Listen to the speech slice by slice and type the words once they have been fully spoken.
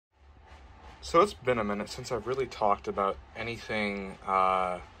So it's been a minute since I've really talked about anything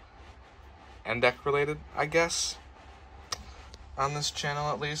Endec related, I guess, on this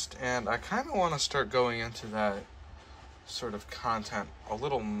channel at least, and I kind of want to start going into that sort of content a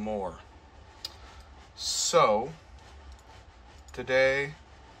little more. So today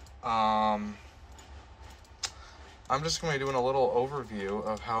I'm just going to be doing a little overview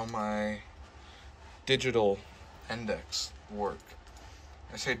of how my digital Endec work.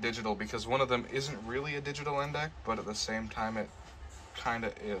 I say digital because one of them isn't really a digital Endec, but at the same time it kind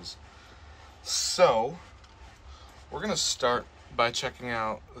of is. So we're going to start by checking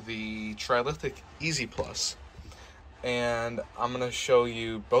out the Trilithic EASyPLUS, and I'm going to show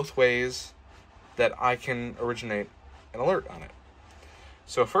you both ways that I can originate an alert on it.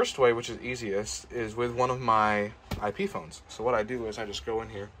 So first way, which is easiest, is with one of my IP phones. So what I do is I just go in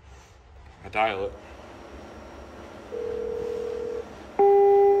here, I dial it,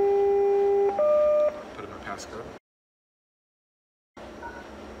 put in my passcode,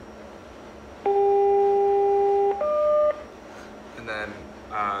 and then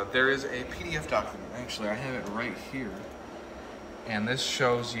there is a PDF document. Actually, I have it right here, and this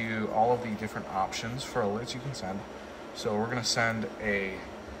shows you all of the different options for alerts you can send. So we're going to send a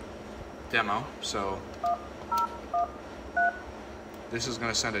demo. So this is going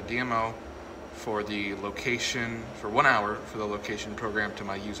to send a DMO for the location, for 1 hour for the location program to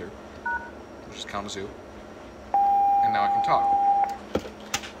my user, which is Kalamazoo. And now I can talk.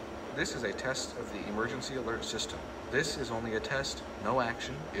 This is a test of the emergency alert system. This is only a test. No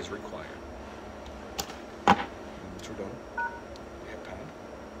action is required. Once we're done, hit pad.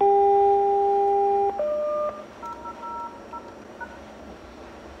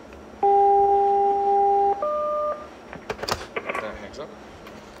 That hangs up.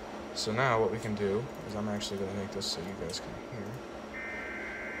 So now what we can do is I'm actually going to make this so you guys can hear.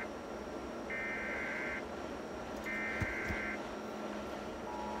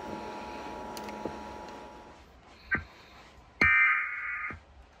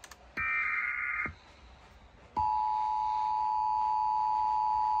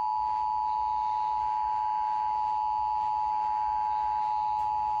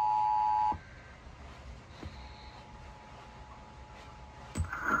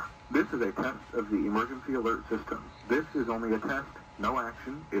 This is a test of the emergency alert system. This is only a test. No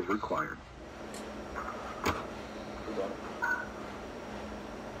action is required.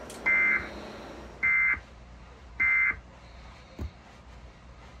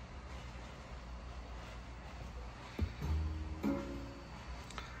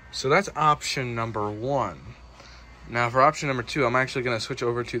 So that's option number one. Now for option number two, I'm actually going to switch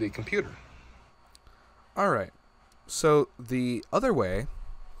over to the computer. Alright, so the other way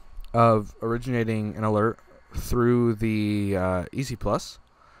of originating an alert through the EASyPLUS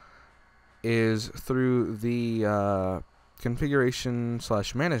is through the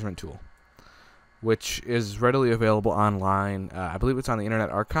configuration/management tool, which is readily available online. I believe it's on the Internet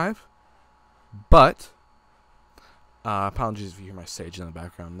Archive, but apologies if you hear my sage in the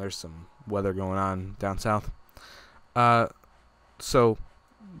background. There's some weather going on down south. So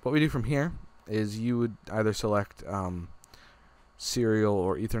what we do from here is you would either select serial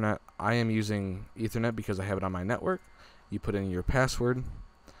or Ethernet. I am using Ethernet because I have it on my network. You put in your password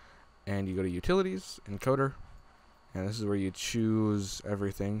and you go to Utilities, Encoder, and this is where you choose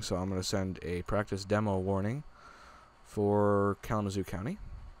everything. So I'm going to send a practice demo warning for Kalamazoo County.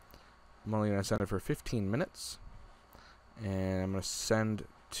 I'm only going to send it for 15 minutes, and I'm going to send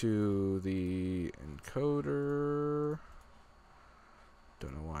to the encoder.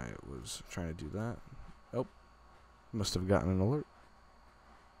 Don't know why it was trying to do that. Oh, must have gotten an alert.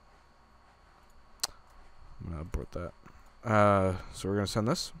 I'm going to abort that. So we're going to send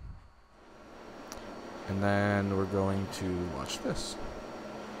this. And then we're going to watch this.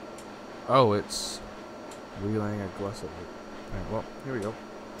 Oh, it's relaying aggressively. Alright, well, here we go.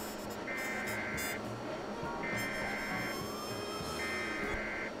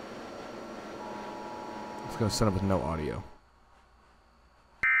 It's going to send up with no audio.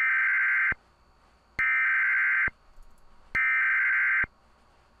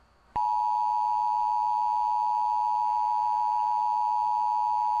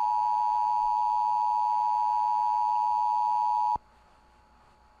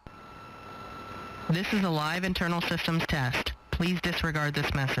 This is a live internal systems test. Please disregard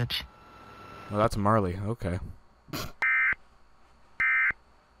this message. Oh, that's Marley. Okay.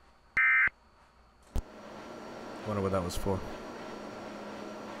 Wonder what that was for.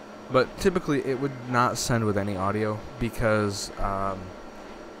 But typically it would not send with any audio because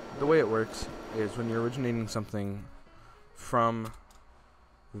the way it works is when you're originating something from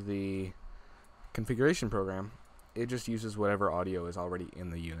the configuration program, it just uses whatever audio is already in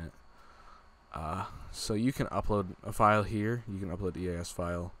the unit. So you can upload a file here. You can upload the EAS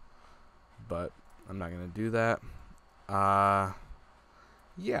file, but I'm not going to do that.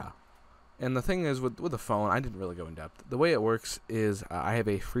 Yeah. And the thing is, with the phone, I didn't really go in depth. The way it works is I have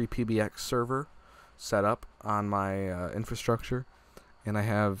a free PBX server set up on my infrastructure, and I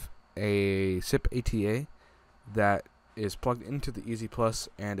have a SIP ATA that is plugged into the EASyPLUS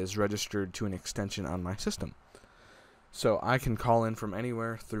and is registered to an extension on my system. So I can call in from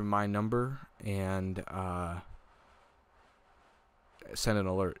anywhere through my number and send an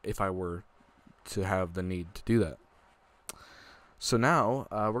alert if I were to have the need to do that. So now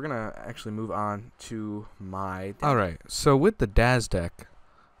we're going to actually move on to my... Alright, so with the DASDEC,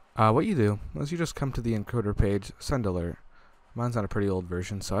 what you do is you just come to the encoder page, send alert. Mine's on a pretty old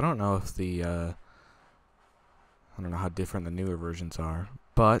version, so I don't know if the... I don't know how different the newer versions are,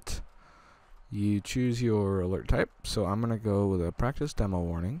 but you choose your alert type. So I'm going to go with a practice demo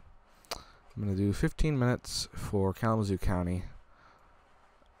warning. I'm going to do 15 minutes for Kalamazoo County.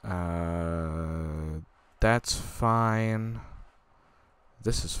 That's fine.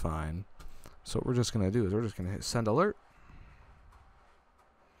 This is fine. So what we're just going to do is we're just going to hit send alert.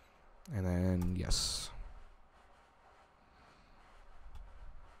 And then yes.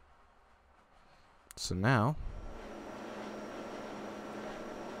 So now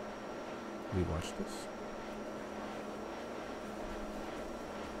we watch this.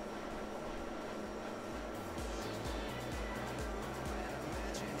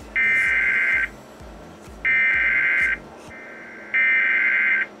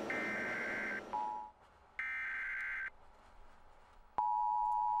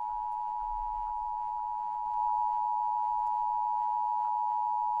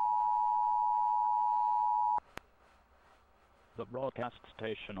 The broadcast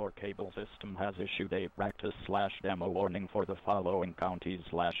station or cable system has issued a practice/demo warning for the following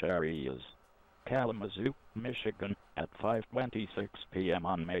counties/areas. Kalamazoo, Michigan, at 5:26 p.m.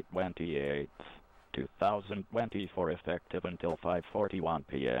 on May 28, 2024, effective until 5:41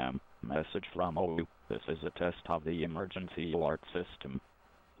 p.m. Message from OU. This is a test of the emergency alert system.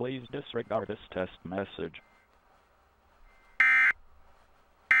 Please disregard this test message.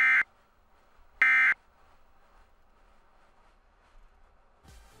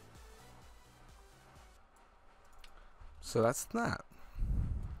 So that's that.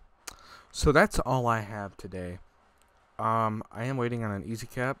 So that's all I have today. I am waiting on an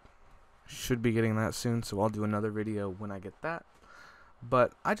EASyCAP. Should be getting that soon, so I'll do another video when I get that.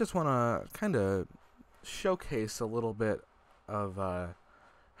 But I just want to kind of showcase a little bit of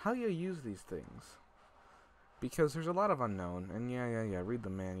how you use these things. Because there's a lot of unknown, and yeah, read the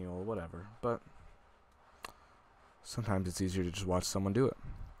manual, whatever. But sometimes it's easier to just watch someone do it.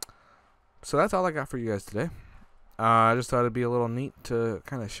 So that's all I got for you guys today. I just thought it'd be a little neat to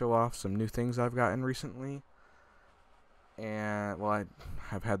kind of show off some new things I've gotten recently. And, well, I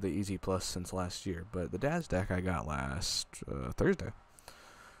have had the EASyPLUS since last year, but the DASDEC I got last Thursday.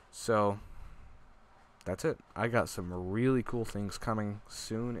 So, that's it. I got some really cool things coming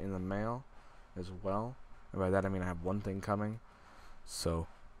soon in the mail as well. And by that I mean I have one thing coming. So,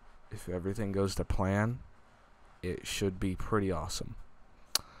 if everything goes to plan, it should be pretty awesome.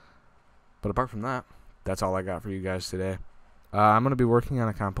 But apart from that, that's all I got for you guys today. I'm going to be working on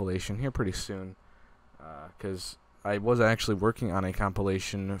a compilation here pretty soon, because I was actually working on a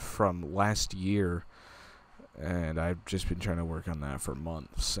compilation from last year, and I've just been trying to work on that for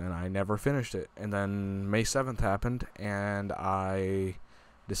months, and I never finished it. And then May 7th happened, and I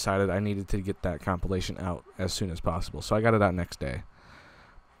decided I needed to get that compilation out as soon as possible. So I got it out next day,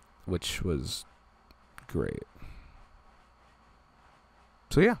 which was great.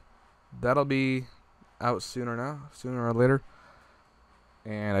 So yeah, that'll be out sooner or later.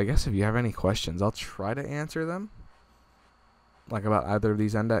 And I guess if you have any questions, I'll try to answer them, like about either of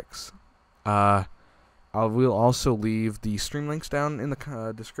these Endec's. I will also leave the stream links down in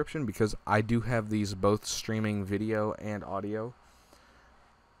the description, because I do have these both streaming video and audio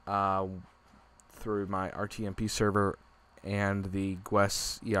through my RTMP server and the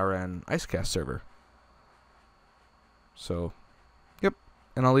GWES ERN IceCast server. So, yep.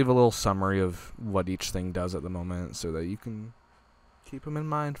 And I'll leave a little summary of what each thing does at the moment, so that you can keep them in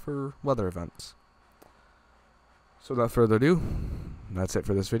mind for weather events. So without further ado, that's it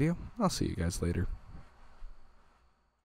for this video. I'll see you guys later.